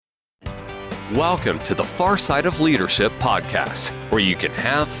Welcome to the Far Side of Leadership podcast, where you can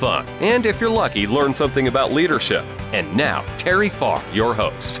have fun and, if you're lucky, learn something about leadership. And now, Terry Farr, your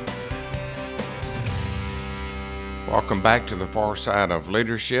host. Welcome back to the Far Side of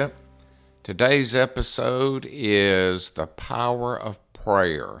Leadership. Today's episode is The Power of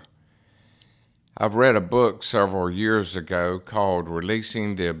Prayer. I've read a book several years ago called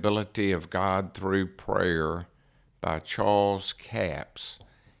Releasing the Ability of God Through Prayer by Charles Capps.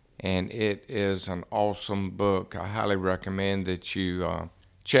 And it is an awesome book. I highly recommend that you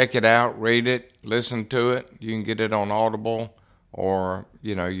check it out, read it, listen to it. You can get it on Audible, or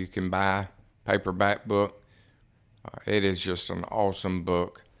you can buy a paperback book. It is just an awesome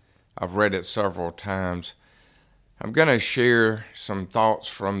book. I've read it several times. I'm going to share some thoughts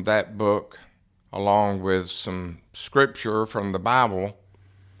from that book along with some scripture from the Bible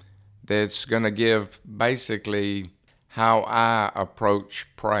that's going to give basically how I approach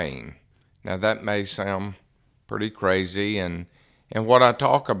praying. Now that may sound pretty crazy, and what I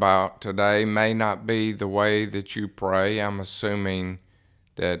talk about today may not be the way that you pray. I'm assuming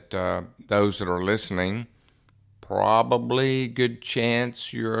that those that are listening, probably good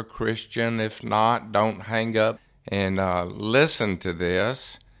chance you're a Christian. If not, don't hang up and listen to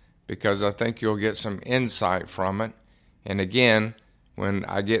this, because I think you'll get some insight from it. And again, when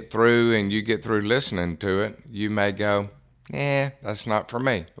I get through and you get through listening to it, you may go, that's not for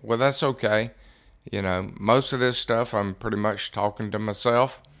me. Well, that's okay. Most of this stuff I'm pretty much talking to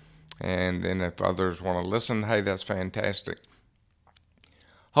myself. And then if others want to listen, hey, that's fantastic.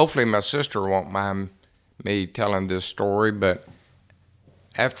 Hopefully my sister won't mind me telling this story, but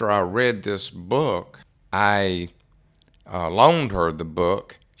after I read this book, I loaned her the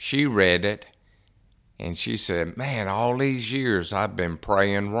book. She read it, and she said, man, all these years I've been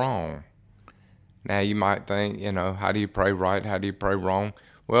praying wrong. Now you might think, how do you pray right? How do you pray wrong?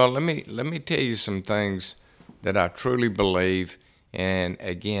 Well, let me tell you some things that I truly believe. And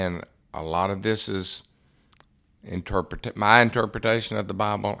again, a lot of this is my interpretation of the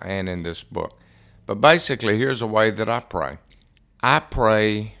Bible and in this book. But basically, here's a way that I pray. I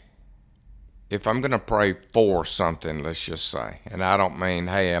pray, if I'm going to pray for something, let's just say, and I don't mean,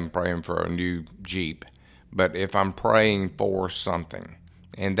 hey, I'm praying for a new Jeep, but if I'm praying for something,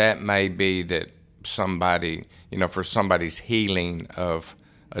 and that may be that somebody, for somebody's healing of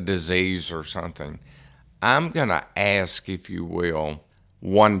a disease or something, I'm going to ask, if you will,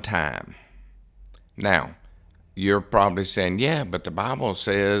 one time. Now, you're probably saying, yeah, but the Bible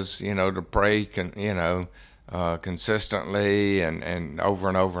says, to pray, consistently and over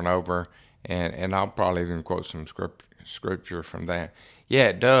and over and over. And I'll probably even quote some scripture from that. Yeah,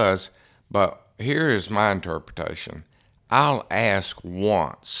 it does. But here is my interpretation. I'll ask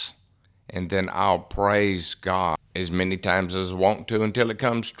once, and then I'll praise God as many times as I want to until it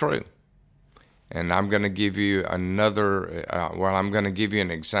comes true. And I'm going to give you I'm going to give you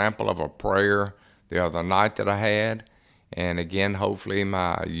an example of a prayer the other night that I had. And again, hopefully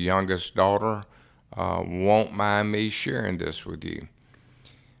my youngest daughter won't mind me sharing this with you.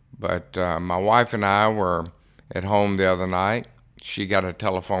 But my wife and I were at home the other night. She got a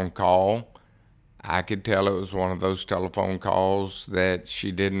telephone call. I could tell it was one of those telephone calls that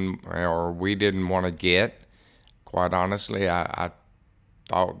we didn't want to get. Quite honestly, I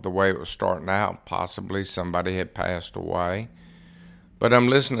thought the way it was starting out, possibly somebody had passed away. But I'm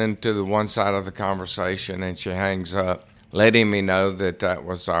listening to the one side of the conversation, and she hangs up, letting me know that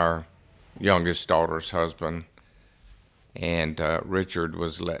was our youngest daughter's husband. And Richard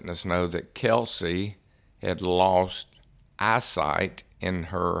was letting us know that Kelsey had lost eyesight in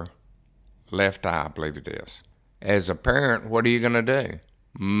her left eye, I believe it is. As a parent, what are you going to do?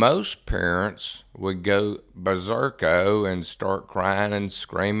 Most parents would go berserko and start crying and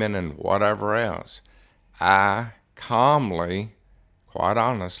screaming and whatever else. I calmly, quite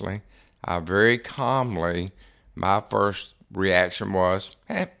honestly, very calmly, my first reaction was,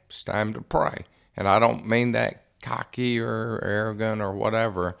 it's time to pray. And I don't mean that cocky or arrogant or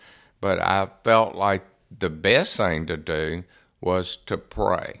whatever, but I felt like the best thing to do was to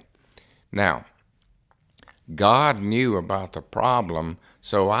pray. Now, God knew about the problem,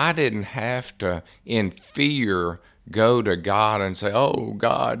 so I didn't have to, in fear, go to God and say, oh,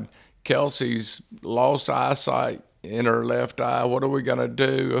 God, Kelsey's lost eyesight in her left eye. What are we going to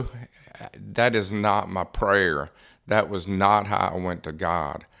do? That is not my prayer. That was not how I went to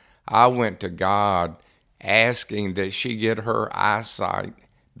God. I went to God asking that she get her eyesight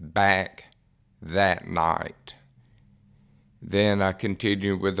back that night. Then I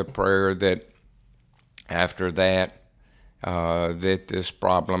continued with the prayer that after that, that this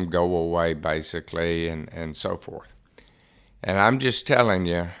problem go away, basically, and so forth. And I'm just telling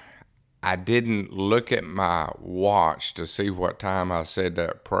you, I didn't look at my watch to see what time I said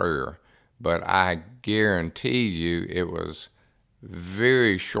that prayer, but I guarantee you it was a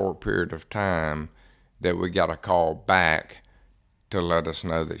very short period of time that we got a call back to let us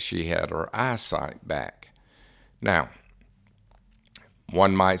know that she had her eyesight back. Now,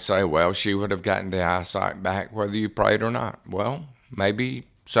 one might say, well, she would have gotten the eyesight back whether you prayed or not. Well, maybe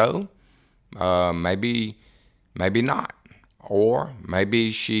so, maybe not. Or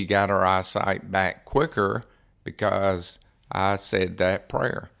maybe she got her eyesight back quicker because I said that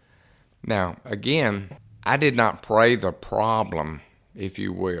prayer. Now, again, I did not pray the problem, if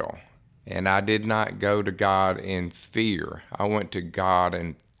you will, and I did not go to God in fear. I went to God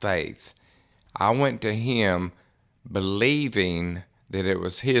in faith. I went to Him believing that it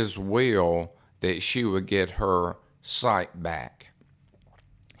was His will that she would get her sight back.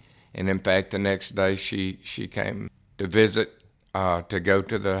 And in fact, the next day she came to visit, to go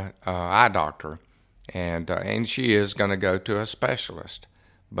to the eye doctor, and she is going to go to a specialist.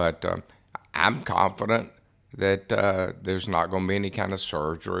 But I'm confident that there's not going to be any kind of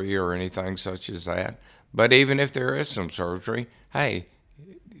surgery or anything such as that. But even if there is some surgery, hey,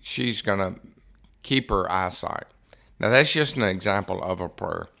 she's going to keep her eyesight. Now, that's just an example of a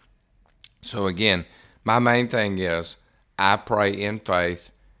prayer. So again, my main thing is I pray in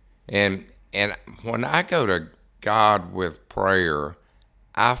faith, and when I go to God with prayer,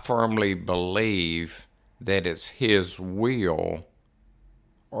 I firmly believe that it's His will,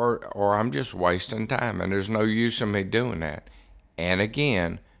 or I'm just wasting time, and there's no use in me doing that. And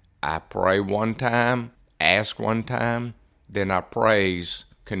again, I pray one time, ask one time, then I praise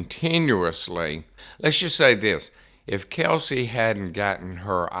continuously. Let's just say this. If Kelsey hadn't gotten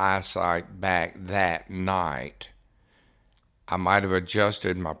her eyesight back that night, I might have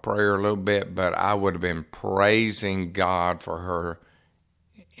adjusted my prayer a little bit, but I would have been praising God for her,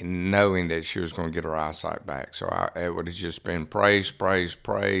 knowing that she was going to get her eyesight back. So it would have just been praise, praise,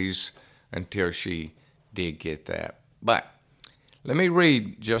 praise until she did get that. But let me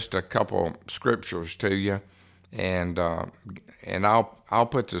read just a couple scriptures to you, and I'll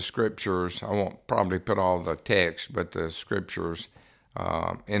put the scriptures. I won't probably put all the text, but the scriptures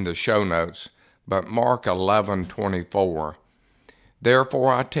in the show notes. But Mark 11:24.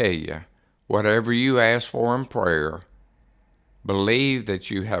 Therefore I tell you, whatever you ask for in prayer, believe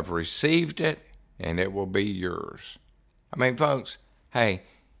that you have received it, and it will be yours. I mean, folks, hey,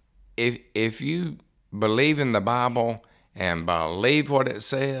 if you believe in the Bible and believe what it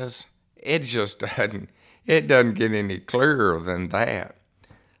says, it just doesn't get any clearer than that.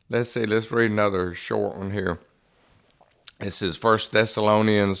 Let's read another short one here. This is 1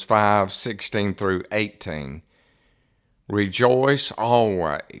 Thessalonians 5:16 through 18. Rejoice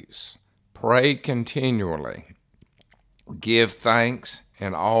always, pray continually, give thanks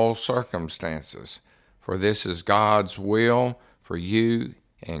in all circumstances, for this is God's will for you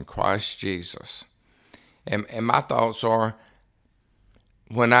in Christ Jesus. And my thoughts are,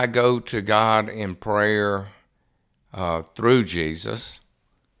 when I go to God in prayer through Jesus,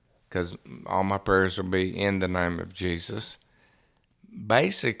 because all my prayers will be in the name of Jesus,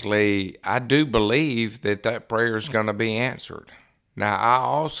 basically, I do believe that prayer is going to be answered. Now, I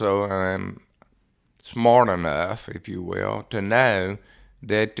also am smart enough, if you will, to know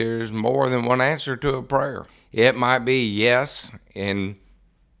that there's more than one answer to a prayer. It might be yes, in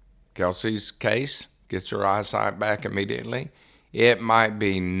Kelsey's case, gets her eyesight back immediately. It might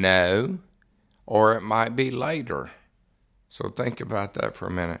be no, or it might be later. So think about that for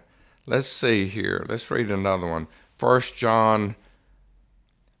a minute. Let's see here. Let's read another one. 1 John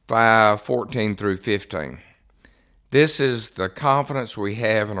 5:14 through 15. This is the confidence we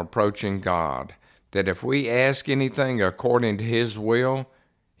have in approaching God, that if we ask anything according to His will,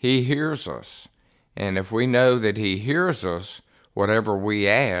 He hears us. And if we know that He hears us, whatever we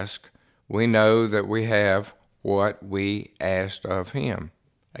ask, we know that we have what we asked of Him.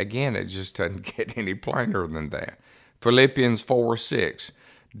 Again, it just doesn't get any plainer than that. Philippians 4:6.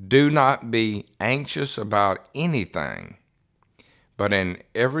 Do not be anxious about anything, but in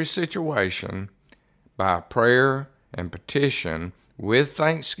every situation, by prayer and petition, with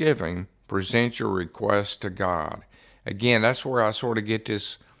thanksgiving, present your requests to God. Again, that's where I sort of get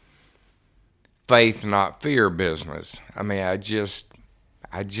this faith, not fear business. I mean, I just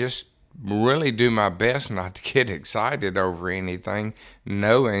really do my best not to get excited over anything,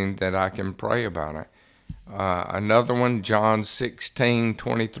 knowing that I can pray about it. Another one, John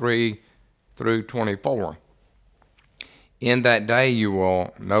 16:23 through 24. In that day you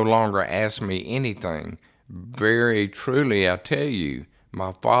will no longer ask me anything. Very truly I tell you,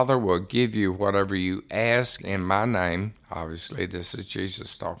 My Father will give you whatever you ask in my name. Obviously, this is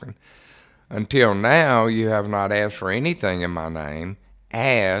Jesus talking. Until now, you have not asked for anything in my name.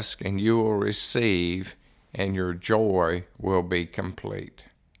 Ask, and you will receive, and your joy will be complete.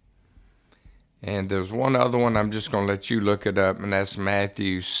 And there's one other one, I'm just going to let you look it up, and that's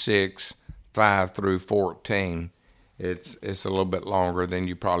Matthew 6, 5 through 14. It's a little bit longer than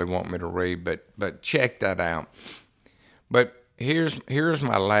you probably want me to read, but check that out. But here's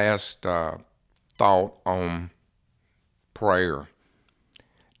my last thought on prayer.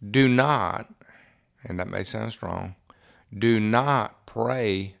 Do not, and that may sound strong, do not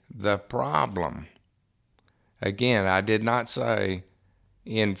pray the problem. Again, I did not say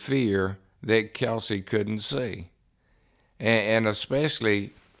in fear that Kelsey couldn't see. And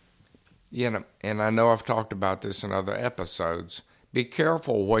especially, and I know I've talked about this in other episodes, be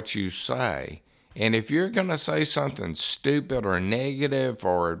careful what you say. And if you're going to say something stupid or negative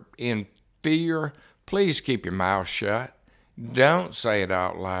or in fear, please keep your mouth shut. Don't say it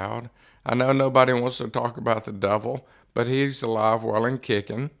out loud. I know nobody wants to talk about the devil, but he's alive, well, and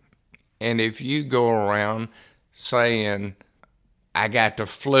kicking. And if you go around saying, I got the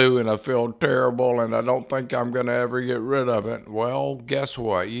flu and I feel terrible and I don't think I'm going to ever get rid of it, well, guess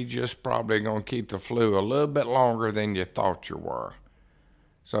what? You just probably going to keep the flu a little bit longer than you thought you were.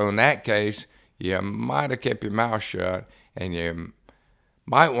 So in that case, you might have kept your mouth shut, and you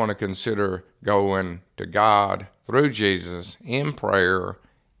might want to consider going to God through Jesus in prayer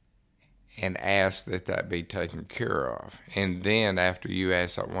and ask that be taken care of. And then after you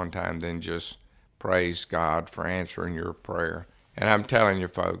ask that one time, then just praise God for answering your prayer. And I'm telling you,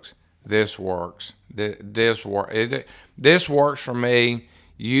 folks, this works. This works for me.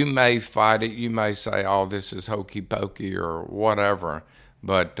 You may fight it. You may say, oh, this is hokey pokey or whatever.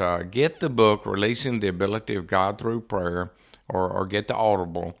 But get the book, Releasing the Ability of God Through Prayer, or get the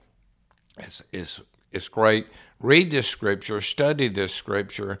Audible. It's great. Read this scripture, study this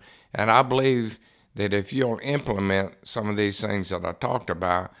scripture, and I believe that if you'll implement some of these things that I talked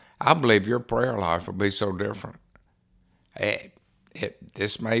about, I believe your prayer life will be so different.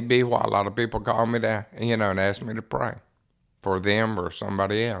 This may be why a lot of people call me to, and ask me to pray for them or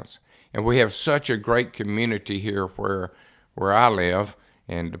somebody else. And we have such a great community here where I live,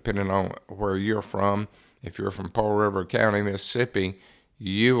 and depending on where you're from, if you're from Pearl River County, Mississippi,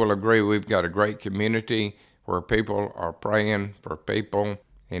 you will agree we've got a great community where people are praying for people.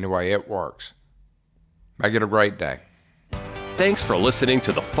 Anyway, it works. Make it a great day. Thanks for listening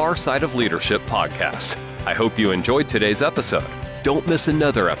to the Far Side of Leadership podcast. I hope you enjoyed today's episode. Don't miss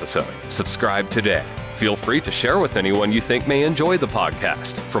another episode. Subscribe today. Feel free to share with anyone you think may enjoy the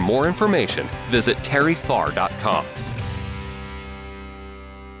podcast. For more information, visit terryfarr.com.